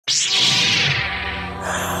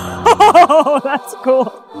that's cool.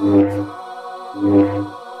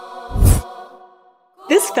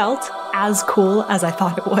 This felt as cool as I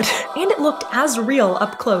thought it would, and it looked as real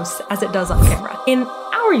up close as it does on camera. In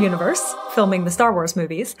our universe, filming the Star Wars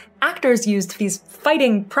movies, actors used these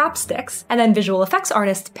fighting prop sticks, and then visual effects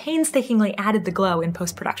artists painstakingly added the glow in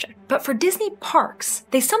post-production. But for Disney parks,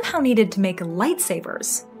 they somehow needed to make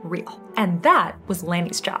lightsabers real, and that was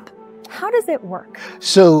Lanny's job. How does it work?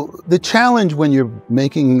 So the challenge when you're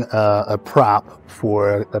making a prop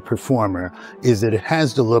for a performer is that it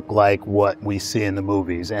has to look like what we see in the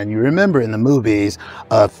movies. And you remember in the movies,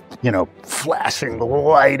 flashing the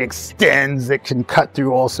light extends that can cut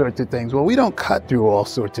through all sorts of things. Well, we don't cut through all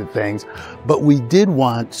sorts of things, but we did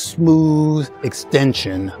want smooth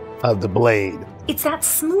extension of the blade. It's that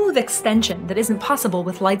smooth extension that isn't possible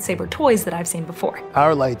with lightsaber toys that I've seen before.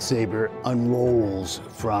 Our lightsaber unrolls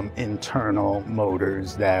from internal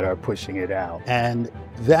motors that are pushing it out. And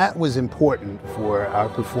that was important for our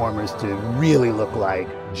performers to really look like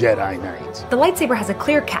Jedi Knights. The lightsaber has a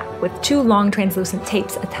clear cap with 2 long translucent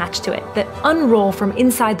tapes attached to it that unroll from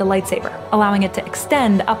inside the lightsaber, allowing it to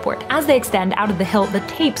extend upward. As they extend out of the hilt, the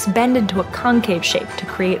tapes bend into a concave shape to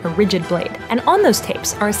create a rigid blade. And on those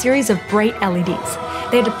tapes are a series of bright LEDs.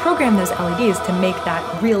 They had to program those LEDs to make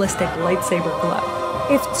that realistic lightsaber glow.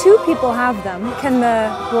 If 2 people have them, can the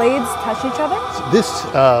blades touch each other? This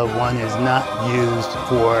one is not used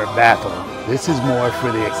for battling. This is more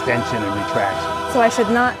for the extension and retraction. So I should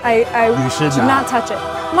not, I should not touch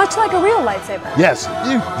it. Much like a real lightsaber. Yes,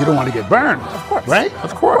 you don't want to get burned. Of course. Right?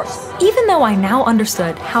 Of course. Even though I now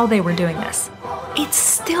understood how they were doing this, it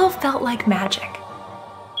still felt like magic.